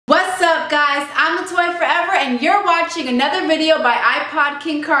I'm the Toy Forever, and you're watching another video by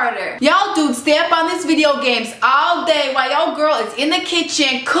iPodKingCarter. Y'all dudes stay up on these video games all day while y'all girl is in the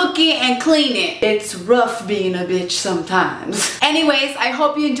kitchen cooking and cleaning. It's rough being a bitch sometimes. Anyways, I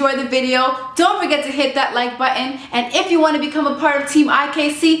hope you enjoyed the video. Don't forget to hit that like button, and if you want to become a part of Team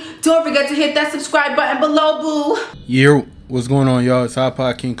IKC, don't forget to hit that subscribe button below, boo. Yeah, what's going on, y'all? It's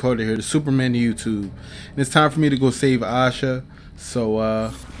iPodKingCarter here, the Superman of YouTube. And it's time for me to go save Asha.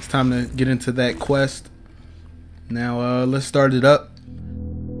 So it's time to get into that quest. Now let's start it up.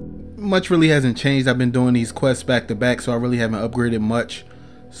 Much really hasn't changed. I've been doing these quests back to back, so I really haven't upgraded much.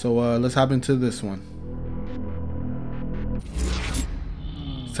 So let's hop into this one.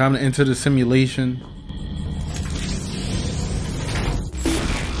 It's time to enter the simulation.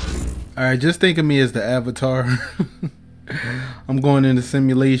 Alright, just think of me as the avatar. I'm going into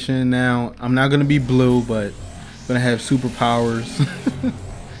simulation now. I'm not going to be blue, but I'm going to have superpowers.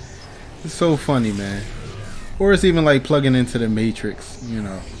 It's so funny, man. Or it's even like plugging into the Matrix, you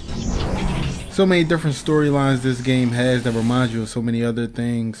know. So many different storylines this game has that remind you of so many other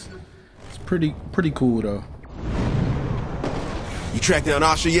things. It's pretty cool, though. You tracked down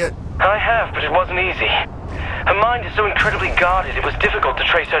Asha yet? I have, but it wasn't easy. Her mind is so incredibly guarded, it was difficult to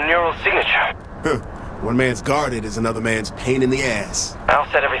trace her neural signature. Huh. One man's guarded is another man's pain in the ass. I'll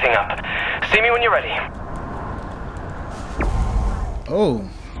set everything up. See me when you're ready. Oh.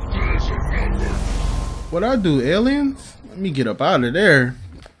 What I do, aliens? Let me get up out of there.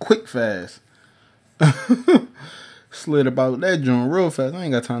 Quick fast. Slid about that joint real fast. I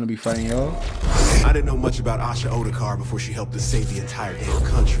ain't got time to be fighting y'all. I didn't know much about Asha Odekar before she helped us save the entire damn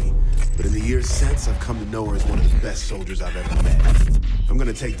country. But in the years since, I've come to know her as one of the best soldiers I've ever met. If I'm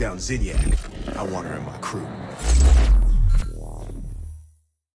gonna take down Zinyak, I want her in my crew.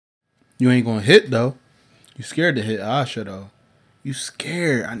 You ain't gonna hit, though. You scared to hit Asha, though. You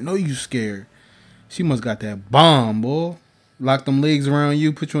scared. I know you scared. She must got that bomb, boy. Lock them legs around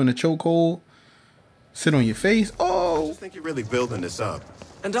you, put you in a chokehold, sit on your face. Oh! I just think you're really building this up.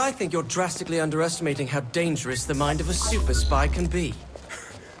 And I think you're drastically underestimating how dangerous the mind of a super spy can be.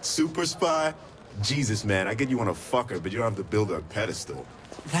 Super spy? Jesus, man, I get you want to fuck her, but you don't have to build her a pedestal.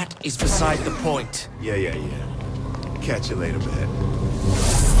 That is beside the point. Yeah. Catch you later, man.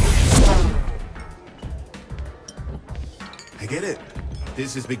 I get it.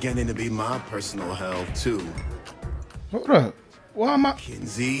 This is beginning to be my personal hell, too. Hold up. Why am I...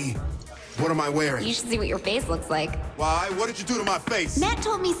 Kinsey, what am I wearing? You should see what your face looks like. Why? What did you do to my face? Matt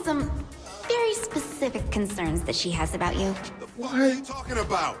told me some very specific concerns that she has about you. What are you talking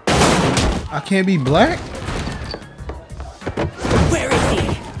about? I can't be black? Where is he?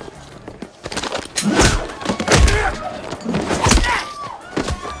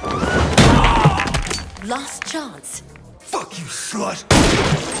 Last chance. Fuck you, slut!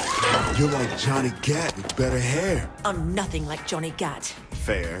 You're like Johnny Gat with better hair. I'm nothing like Johnny Gat.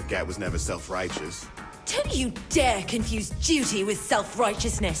 Fair, Gat was never self-righteous. Don't you dare confuse duty with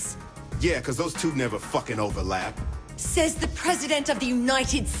self-righteousness. Yeah, because those two never fucking overlap. Says the President of the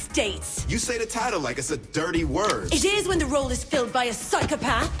United States. You say the title like it's a dirty word. It is when the role is filled by a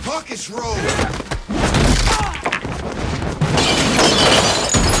psychopath. Hawkish roll!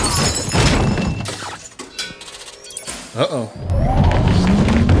 Uh-oh.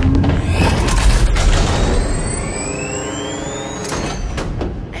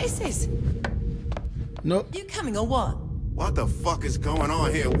 Hey, sis. No. You coming or what? What the fuck is going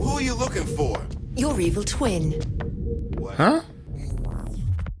on here? Who are you looking for? Your evil twin. What? Huh?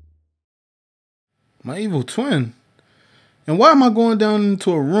 My evil twin? And why am I going down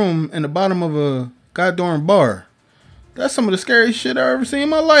into a room in the bottom of a goddamn bar? That's some of the scariest shit I've ever seen in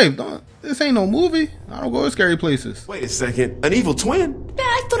my life. This ain't no movie. I don't go to scary places. Wait a second. An evil twin? Yeah,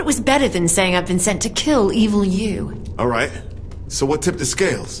 I thought it was better than saying I've been sent to kill evil you. Alright. So what tipped the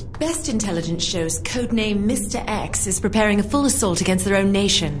scales? Best intelligence shows codename Mr. X is preparing a full assault against their own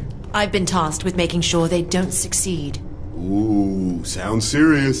nation. I've been tasked with making sure they don't succeed. Ooh, sounds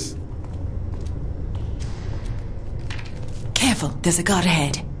serious. Careful, there's a guard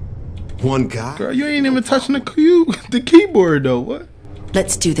ahead. One guy? Girl, you ain't even touching the keyboard, though. What?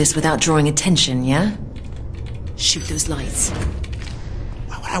 Let's do this without drawing attention, yeah? Shoot those lights.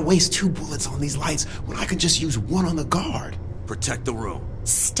 Why would I waste 2 bullets on these lights when I could just use 1 on the guard? Protect the room.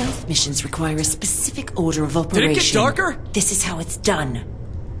 Stealth missions require a specific order of operation. Did it get darker? This is how it's done.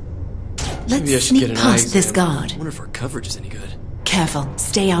 Maybe I Let's should get sneak an eye past this exam. guard. I wonder if our coverage is any good. Careful,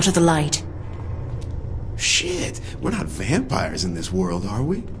 stay out of the light. Shit, we're not vampires in this world, are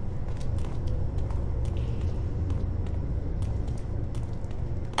we?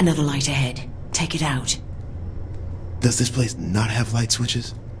 Another light ahead. Take it out. Does this place not have light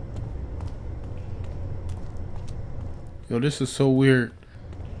switches? Yo, this is so weird.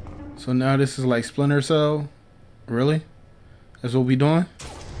 So now this is like Splinter Cell? Really? That's what we doing?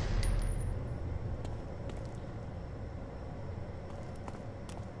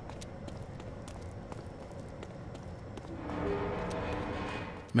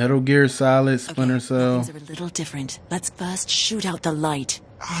 Metal Gear Solid, Splinter Cell. Things are a little different. Let's first shoot out the light.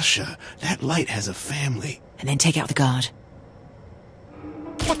 Asha, that light has a family. And then take out the guard.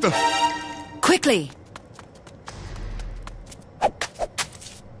 What the? Quickly!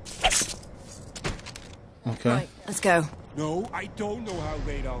 Okay. Right, let's go. No, I don't know how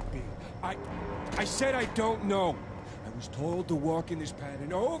late I'll be. I said I don't know. I was told to walk in this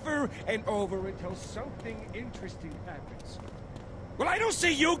pattern over and over until something interesting happens. Well, I don't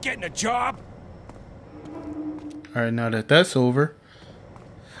see you getting a job. Alright, now that that's over.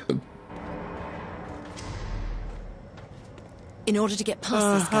 In order to get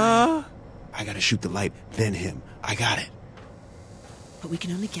past this guy. I gotta shoot the light, then him. I got it. But we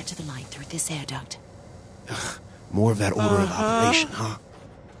can only get to the light through this air duct. Ugh, more of that order of operation, huh?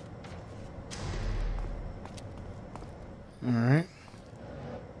 Alright.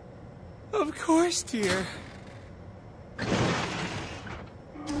 Of course, dear.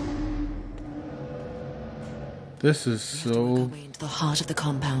 This is Work our so... way into the heart of the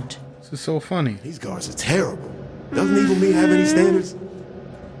compound. This is so funny. These guards are terrible. Doesn't evil me have any standards?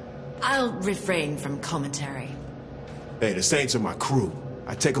 I'll refrain from commentary. Hey, the Saints are my crew.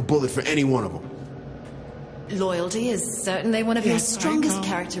 I'd take a bullet for any one of them. Loyalty is certainly one of your strongest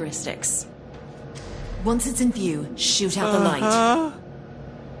characteristics. Once it's in view, shoot out the light.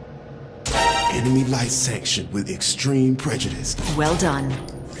 Enemy light sanctioned with extreme prejudice. Well done.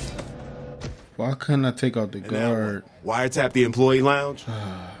 Why couldn't I take out the And now guard? what? Wiretap the employee lounge?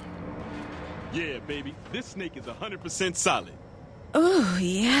 Yeah, baby. This snake is 100% solid. Oh,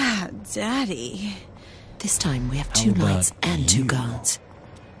 yeah, Daddy. This time we have 2 lights and 2 guards.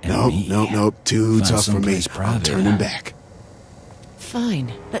 Nope. Too tough for me. I'm turning back.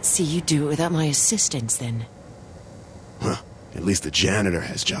 Fine. Let's see you do it without my assistance then. Huh. At least the janitor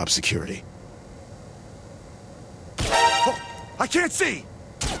has job security. Oh, I can't see.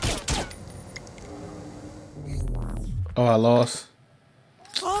 Oh, I lost.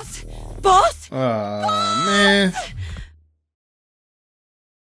 Boss? Boss? Oh, man.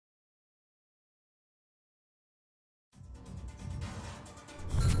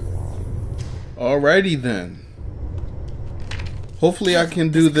 Alrighty then. Hopefully I can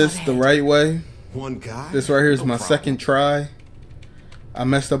do this the right way. One guy? This right here is No my problem. second try. I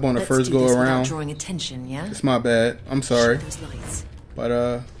messed up on the Let's first do go this without around. drawing attention, yeah? It's my bad. I'm sorry. Shoot those lights.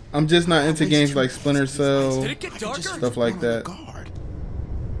 But I'm just not into games like Splinter Cell, Did it get darker? stuff like that. Guard.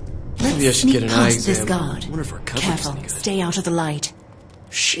 Let's Maybe I should sneak get an eye past this exam. guard. Wonder if our cover's Careful. any good. Stay out of the light.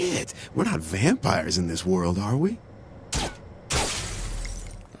 Shit, we're not vampires in this world, are we?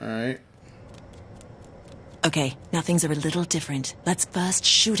 Alright. Okay, now things are a little different. Let's first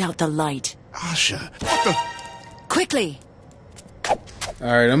shoot out the light. Asha, Quickly!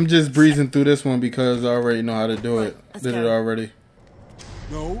 Alright, I'm just breezing through this one because I already know how to do it. Let's Did it go. already.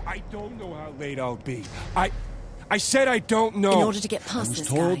 No, I don't know how late I'll be. I said I don't know. In order to get I past was this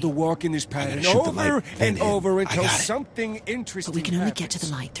told guy. to walk in this pattern shoot the light, over then and him. over I until got it. something interesting But we can only happens. get to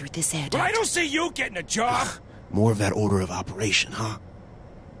the light through this air But I duct. don't see you getting a job. more of that order of operation, huh?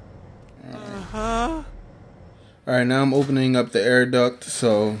 Alright, now I'm opening up the air duct,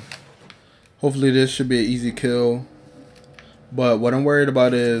 so hopefully this should be an easy kill. But what I'm worried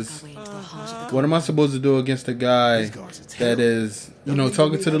about is, Way into the heart of the what am I supposed to do against a guy that is, you know,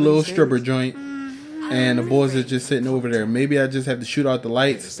 talking to the little stripper joint and the boys are just sitting over there? Maybe I just have to shoot out the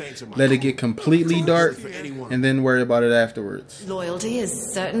lights, let it get completely dark, and then worry about it afterwards. Loyalty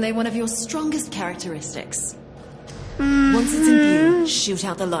is certainly one of your strongest characteristics. Once it's in view, shoot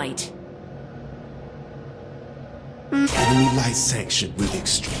out the light. Enemy light sanctioned with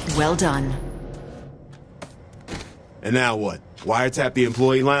extreme. Well done. And now what? Wiretap the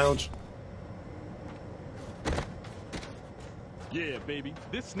employee lounge? Yeah, baby.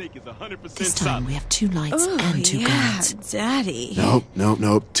 This snake is 100% This time solid. we have 2 lights Oh, and 2 yeah, guards. Daddy.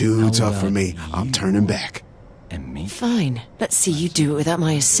 Nope. Too tough for me. I'm turning back. And me? Fine. Let's see you do it without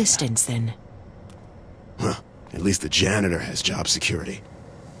my assistance then. Huh. At least the janitor has job security.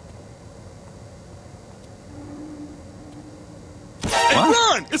 Hey,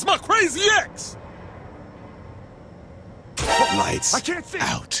 run! It's my crazy ex! Lights I can't see.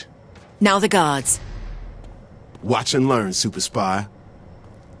 out. Now the guards. Watch and learn, super spy.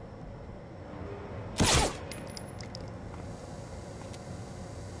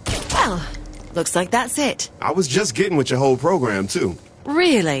 Well, looks like that's it. I was just getting with your whole program, too.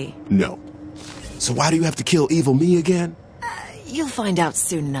 Really? No. So why do you have to kill evil me again? You'll find out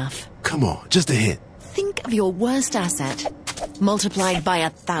soon enough. Come on, just a hint. Think of your worst asset, multiplied by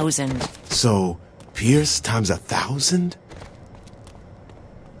 1,000. So, Pierce times 1,000?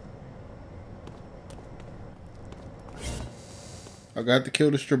 I got to kill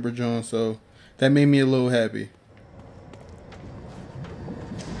the stripper John, so that made me a little happy.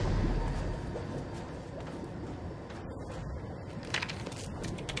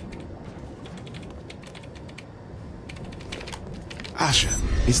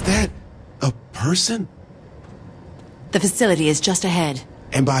 Asha, is that a person? The facility is just ahead.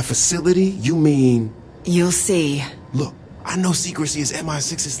 And by facility, you mean... You'll see. Look, I know secrecy is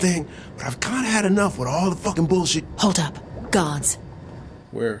MI6's thing, but I've kinda had enough with all the fucking bullshit. Hold up. Guards.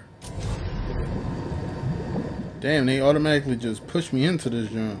 Where? Damn, they automatically just pushed me into this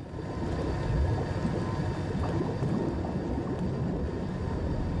joint.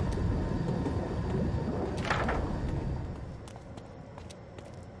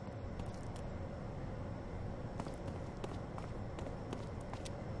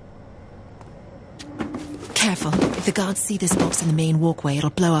 Careful. If the guards see this box in the main walkway, it'll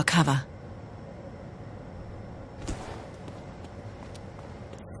blow our cover.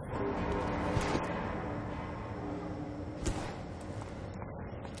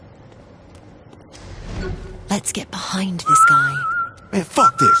 Let's get behind this guy. Man,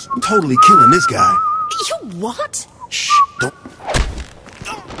 fuck this. I'm totally killing this guy. You what? Shh, don't...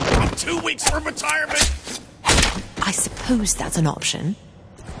 I'm 2 weeks from retirement. I suppose that's an option.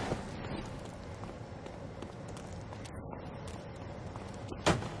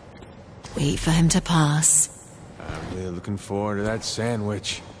 Wait for him to pass. I'm really looking forward to that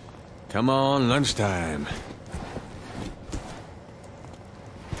sandwich. Come on, lunchtime.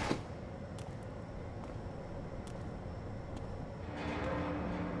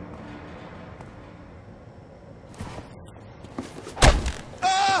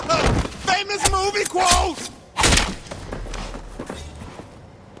 Famous movie quote!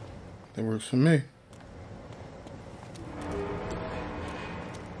 That works for me.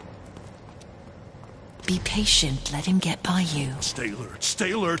 Be patient. Let him get by you. Stay alert,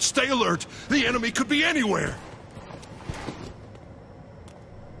 stay alert, stay alert! The enemy could be anywhere!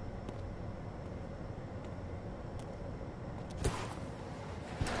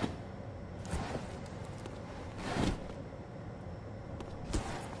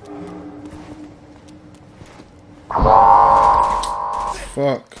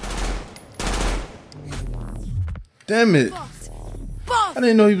 Fuck. Damn it. I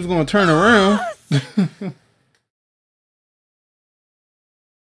didn't know he was going to turn around.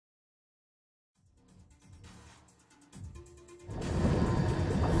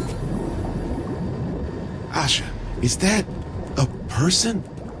 Asha, is that a person?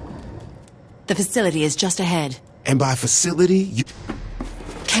 The facility is just ahead. And by facility, you...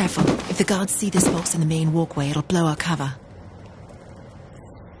 Careful. If the guards see this box in the main walkway, it'll blow our cover.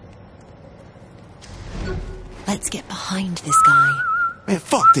 Let's get behind this guy. Man,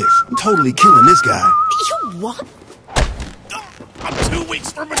 fuck this. I'm totally killing this guy. You what? I'm 2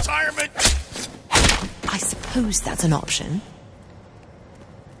 weeks from retirement. I suppose that's an option.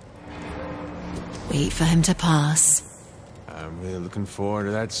 Wait for him to pass. I'm really looking forward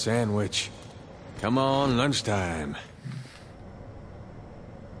to that sandwich. Come on, lunchtime.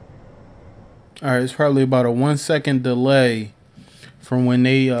 Alright, it's probably about a 1 second delay from when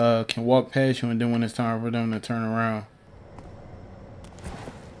they can walk past you and then when it's time for them to turn around.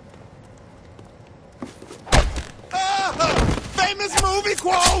 Famous movie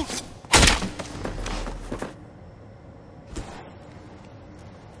quote!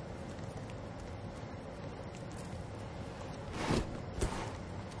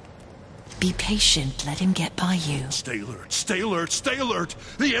 Be patient. Let him get by you. Stay alert, stay alert, stay alert!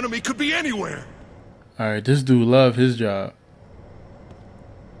 The enemy could be anywhere! Alright, this dude love his job.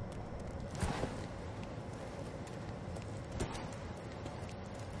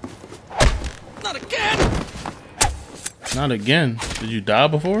 Not again! Not again. Did you die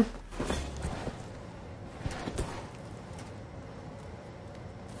before?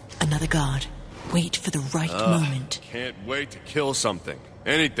 Another guard. Wait for the right moment. Can't wait to kill something.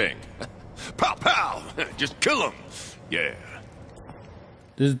 Anything. Pow pow! Just kill him! Yeah.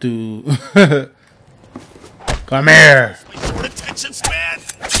 This dude. Come here. Short attention span!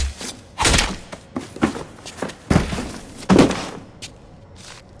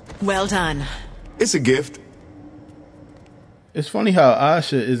 Well done. It's a gift. It's funny how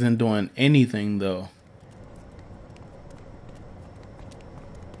Asha isn't doing anything though.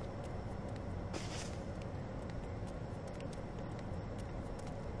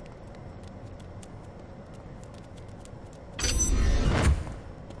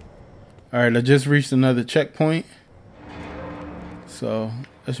 Alright, I just reached another checkpoint. So,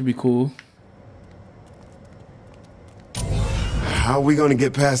 that should be cool. How are we gonna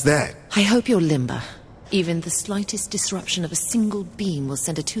get past that? I hope you're limber. Even the slightest disruption of a single beam will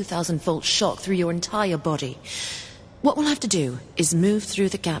send a 2,000-volt shock through your entire body. What we'll have to do is move through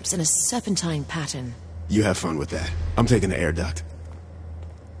the gaps in a serpentine pattern. You have fun with that. I'm taking the air duct.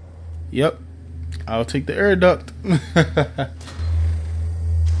 Yep. I'll take the air duct.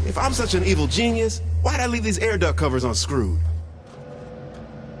 If I'm such an evil genius, why'd I leave these air duct covers unscrewed?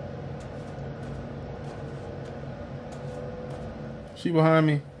 She behind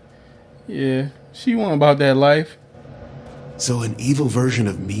me? Yeah, she won about that life. So an evil version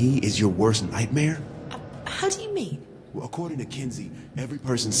of me is your worst nightmare? How do you mean? Well, according to Kinsey, every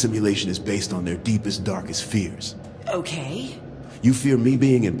person's simulation is based on their deepest, darkest fears. Okay. You fear me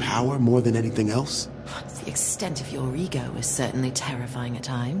being in power more than anything else? The extent of your ego is certainly terrifying at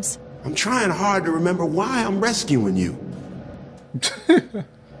times. I'm trying hard to remember why I'm rescuing you.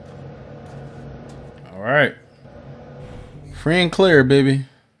 Alright. Free and clear, baby.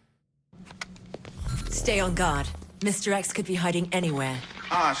 Stay on guard. Mr. X could be hiding anywhere.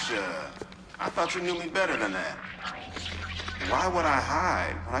 Asha, I thought you knew me better than that. Why would I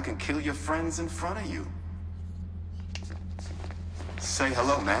hide when I can kill your friends in front of you? Say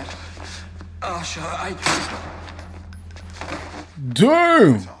hello, Matt. Asha,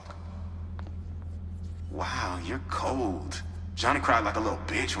 Damn! Wow, you're cold. Johnny cried like a little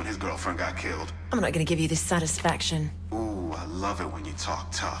bitch when his girlfriend got killed. I'm not gonna give you this satisfaction. Ooh, I love it when you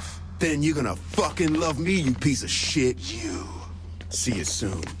talk tough. Then you're gonna fucking love me, you piece of shit. You. See you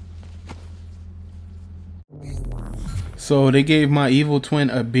soon. So they gave my evil twin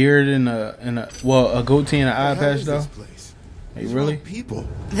a beard and a goatee and an eye patch though. Hey, really? People.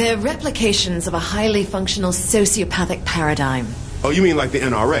 They're replications of a highly functional sociopathic paradigm. Oh, you mean like the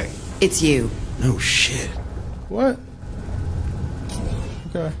NRA? It's you. No shit. What?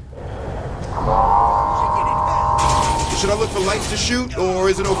 Okay. Should I look for lights to shoot, or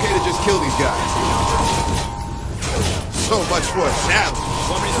is it okay to just kill these guys? So much for a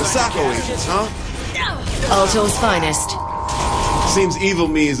challenge. The Sacco agents, huh? Alto's finest. Seems evil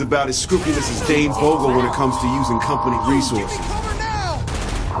me is about as scrupulous as Dane Vogel when it comes to using company resources.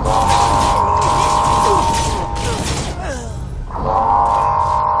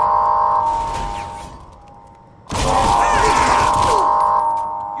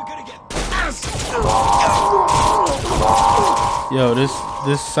 Yo, this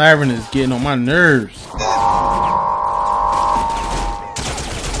siren is getting on my nerves.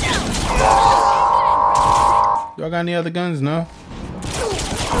 Y'all got any other guns? No?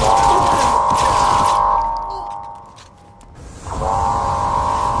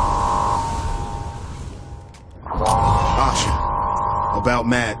 Asha, about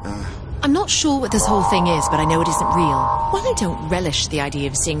Matt, I'm not sure what this whole thing is, but I know it isn't real. While I don't relish the idea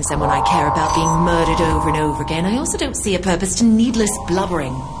of seeing someone I care about being murdered over and over again, I also don't see a purpose to needless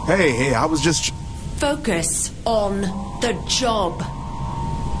blubbering. Hey, I was just... Focus on the job.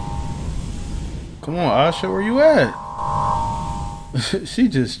 Come on, Asha, where you at? She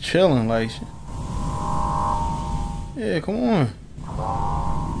just chilling like shit. Yeah, come on.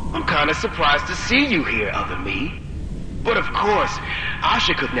 I'm kinda surprised to see you here, other me. But of course,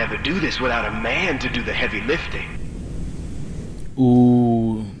 Asha could never do this without a man to do the heavy lifting.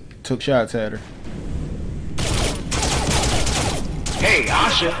 Ooh, took shots at her. Hey,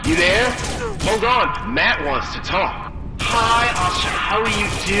 Asha, you there? Hold on, Matt wants to talk. Hi, Asha, how are you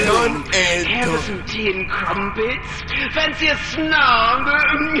doing? Done and Care for done. some tea and crumpets? Fancy a snog?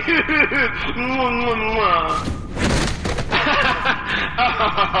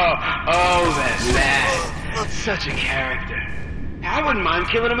 oh, that lad. Such a character. I wouldn't mind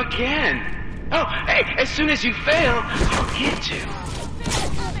killing him again. Oh, hey, as soon as you fail, I'll get you.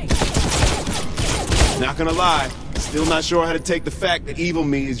 Not gonna lie, still not sure how to take the fact that evil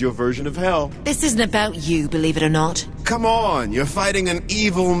me is your version of hell. This isn't about you, believe it or not. Come on, you're fighting an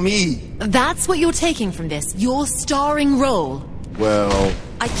evil me. That's what you're taking from this, your starring role. Well...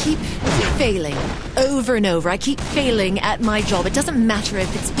 I keep failing, over and over. I keep failing at my job. It doesn't matter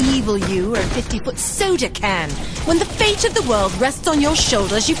if it's evil you or a 50-foot soda can. When the fate of the world rests on your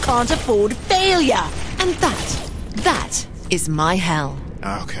shoulders, you can't afford failure. And that is my hell.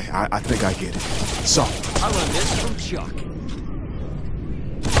 Okay, I think I get it. So... I learned this from Chuck.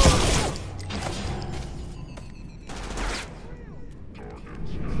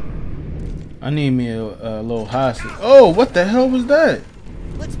 I need me a little hostage. Oh, what the hell was that?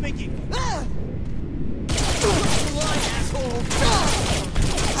 Let's make it. How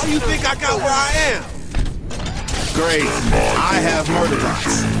you think I got where I am? Great. I have murder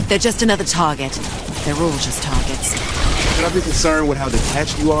bots. They're just another target. They're all just targets. Should I be concerned with how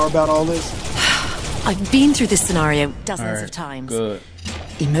detached you are about all this? I've been through this scenario dozens of times. Good.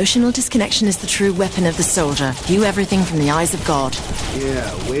 Emotional disconnection is the true weapon of the soldier. View everything from the eyes of God.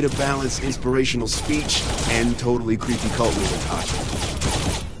 Yeah, way to balance inspirational speech and totally creepy cult leader,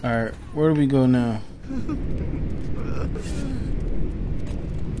 Asha. Alright, where do we go now?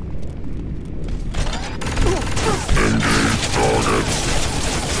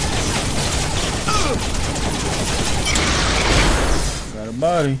 Got a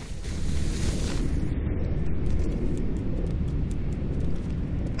body.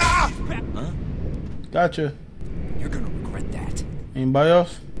 Gotcha. You're gonna regret that. Anybody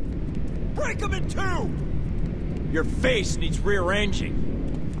else? Break him in two! Your face needs rearranging.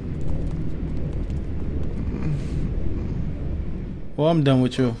 Well, I'm done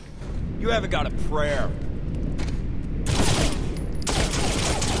with you. You haven't got a prayer.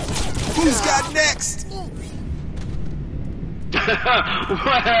 Who's got next?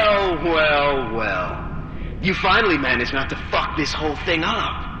 Well. You finally managed not to fuck this whole thing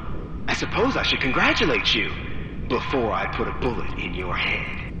up. I suppose I should congratulate you before I put a bullet in your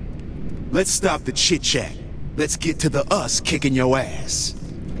head. Let's stop the chit-chat. Let's get to the us kicking your ass.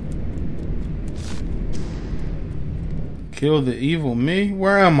 Kill the evil me?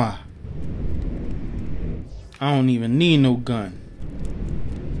 Where am I? I don't even need no gun.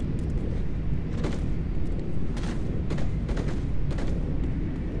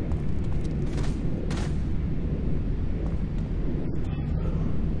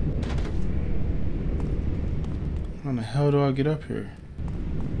 How the hell do I get up here?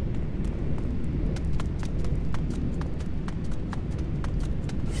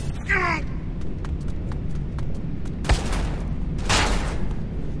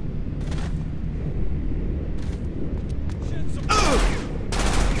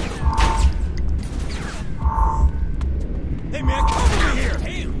 Hey man, come over here!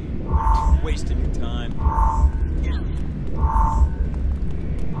 Damn! Wasting your time.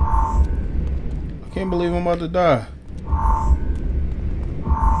 I can't believe I'm about to die.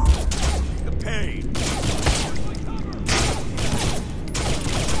 The pain.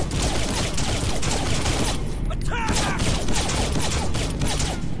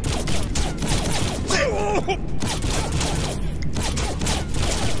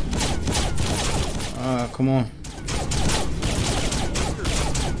 Come on.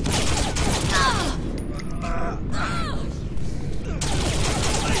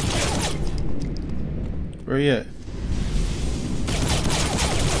 Where you at?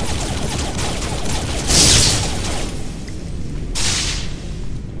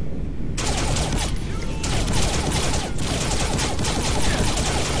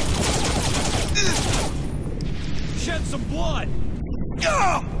 Shed some blood.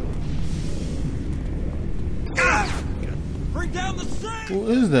 Bring down the sink. Who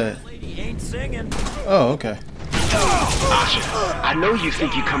is that? Lady ain't singing. Oh, okay. Asha, I know you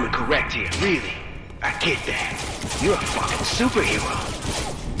think you're coming correct here, really. I get that. You're a fucking superhero.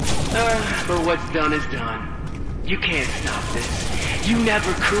 But what's done is done. You can't stop this. You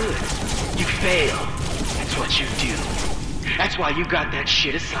never could. You fail. That's what you do. That's why you got that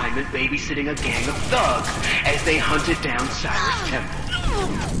shit assignment babysitting a gang of thugs as they hunted down Cyrus Temple.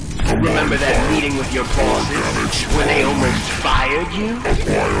 Remember that meeting with your bosses when they almost fired you?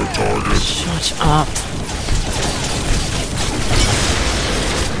 Shut up.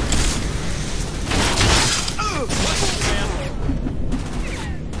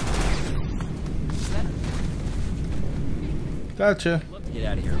 Gotcha. Get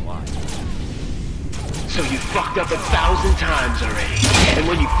out of here alive. So you fucked up 1,000 times already. And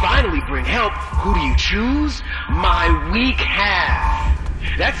when you finally bring help, who do you choose? My weak half.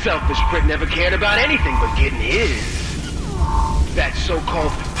 That selfish prick never cared about anything but getting his. That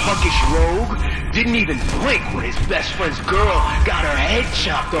so-called puckish rogue didn't even blink when his best friend's girl got her head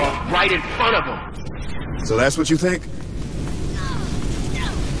chopped off right in front of him. So that's what you think?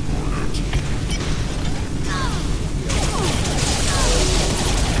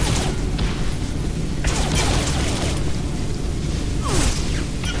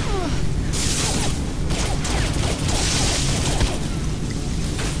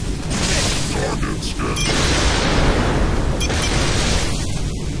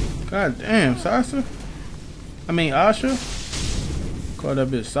 God damn, Sasha? I mean, Asha? Call that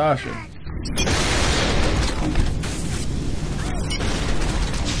bitch Sasha.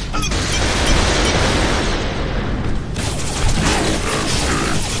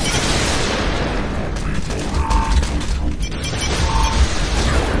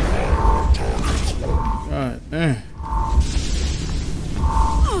 God damn.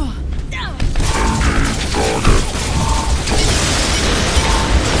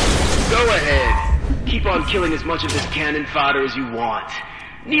 bring as much of this cannon fodder as you want.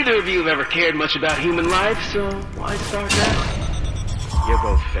 Neither of you have ever cared much about human life, so why start now? You're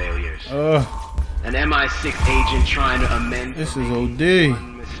both failures. An MI6 agent trying to amend this is OD.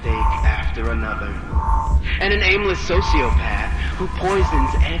 One mistake after another. And an aimless sociopath who poisons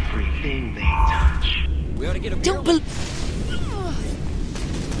everything they touch. We ought to get a Don't believe.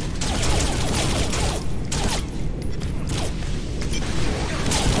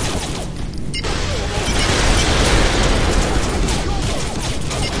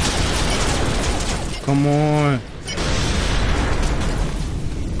 Come on.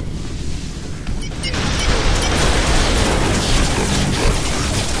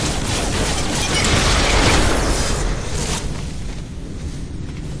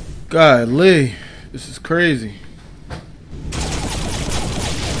 Golly, this is crazy.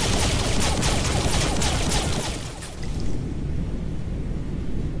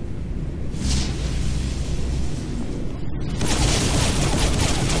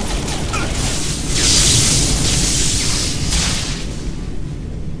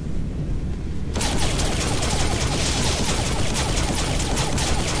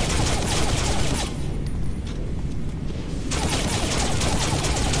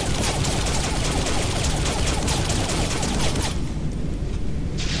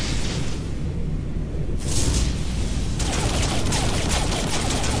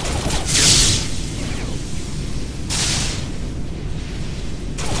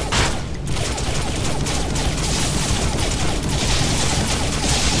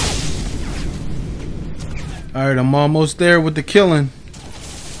 Alright, I'm almost there with the killing.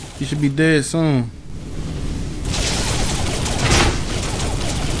 He should be dead soon.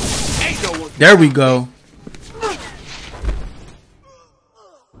 There we go.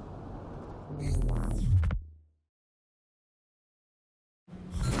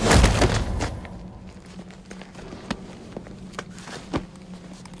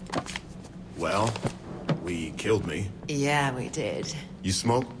 Well, we killed me. Yeah, we did. You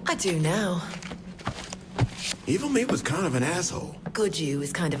smoke? I do now. Evil me was kind of an asshole. Good you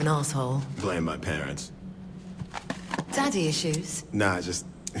is kind of an asshole. Blame my parents. Daddy issues? Nah, just...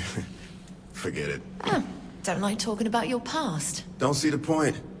 forget it. Don't like talking about your past. Don't see the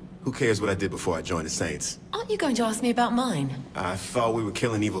point. Who cares what I did before I joined the Saints? Aren't you going to ask me about mine? I thought we were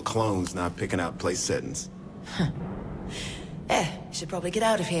killing evil clones, not picking out place settings. You should probably get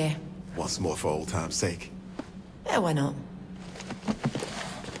out of here. Once more for old time's sake. Yeah, why not?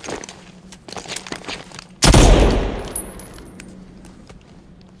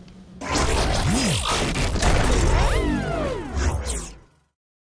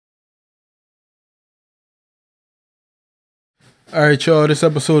 Alright, y'all, this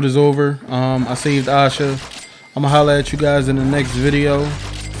episode is over. I saved Asha. I'm gonna holler at you guys in the next video.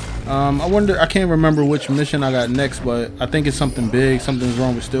 I can't remember which mission I got next, but I think it's something big. Something's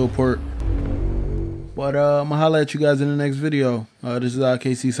wrong with Steelport. But I'm gonna holler at you guys in the next video. This is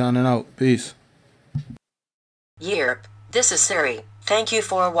KC signing out. Peace. Yerp, this is Siri. Thank you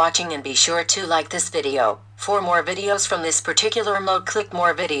for watching and be sure to like this video. For more videos from this particular mode, click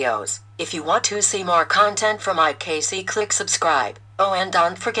more videos. If you want to see more content from IKC, click subscribe. Oh, and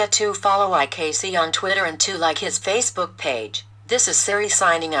don't forget to follow IKC on Twitter and to like his Facebook page. This is Siri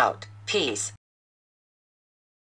signing out. Peace.